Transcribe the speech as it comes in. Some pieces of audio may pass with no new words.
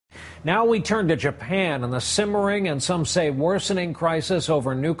Now we turn to Japan and the simmering and some say worsening crisis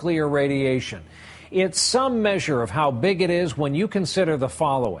over nuclear radiation. It's some measure of how big it is when you consider the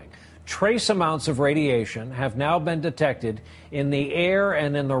following. Trace amounts of radiation have now been detected in the air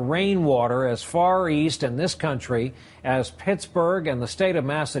and in the rainwater as far east in this country as Pittsburg and the state of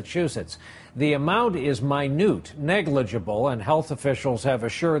Massachusetts. The amount is minute, negligible, and health officials have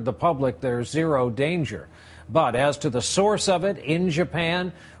assured the public there's zero danger. But as to the source of it, in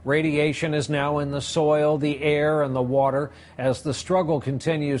Japan, radiation is now in the soil, the air, and the water as the struggle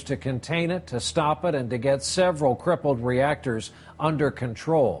continues to contain it, to stop it, and to get several crippled reactors under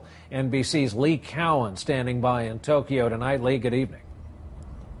control. NBC's Lee Cowan standing by in Tokyo tonight. Lee, good evening.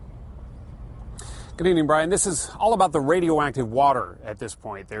 Good evening, Brian. This is all about the radioactive water at this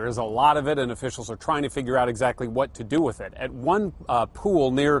point. There is a lot of it, and officials are trying to figure out exactly what to do with it. At one pool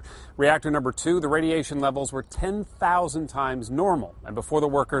near reactor number 2, the radiation levels were 10,000 times normal. And before the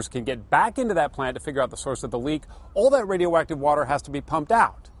workers can get back into that plant to figure out the source of the leak, all that radioactive water has to be pumped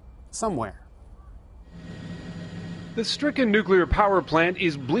out somewhere. The stricken nuclear power plant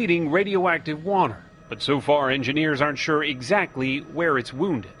is bleeding radioactive water, but so far engineers aren't sure exactly where it's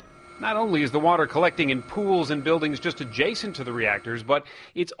wounded. Not only is the water collecting in pools and buildings just adjacent to the reactors, but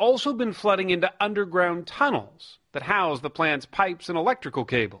it's also been flooding into underground tunnels that house the plant's pipes and electrical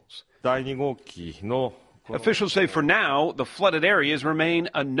cables. Officials say for now, the flooded areas remain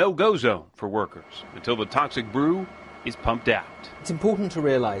a no-go zone for workers until the toxic brew is pumped out. It's important to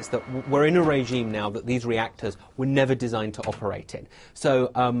realize that we're in a regime now that these reactors were never designed to operate in.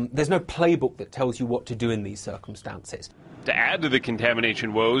 So there's no playbook that tells you what to do in these circumstances. To add to the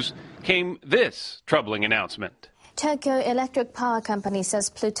contamination woes came this troubling announcement. Tokyo Electric Power Company says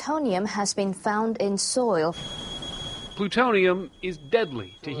plutonium has been found in soil. Plutonium is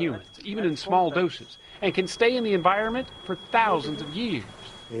deadly to humans, even in small doses, and can stay in the environment for thousands of years.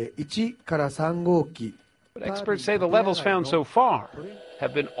 But experts say the levels found so far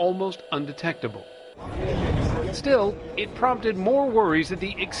have been almost undetectable. Still, it prompted more worries that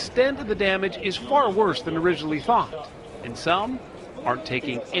the extent of the damage is far worse than originally thought, and some aren't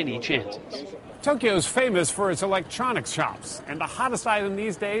taking any chances. Tokyo is famous for its electronics shops, and the hottest item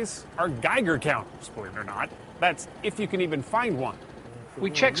these days are Geiger counters, believe it or not. That's if you can even find one.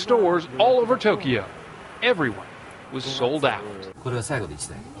 We checked stores all over Tokyo. Everyone was sold out.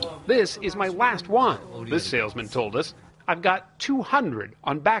 This is my last one, this salesman told us. I've got 200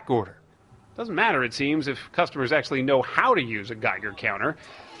 on back order. Doesn't matter, it seems, if customers actually know how to use a Geiger counter.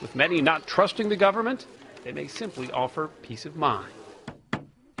 With many not trusting the government, they may simply offer peace of mind.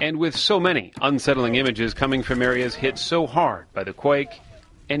 And with so many unsettling images coming from areas hit so hard by the quake,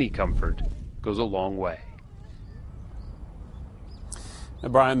 any comfort goes a long way. Now,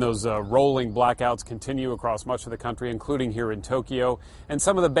 Brian, those rolling blackouts continue across much of the country, including here in Tokyo. And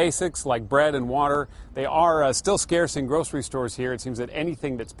some of the basics, like bread and water, they are still scarce in grocery stores here. It seems that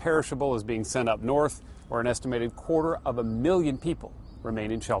anything that's perishable is being sent up north, where an estimated 250,000 people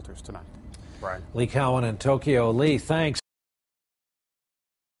remain in shelters tonight. Brian. Lee Cowan in Tokyo. Lee, thanks.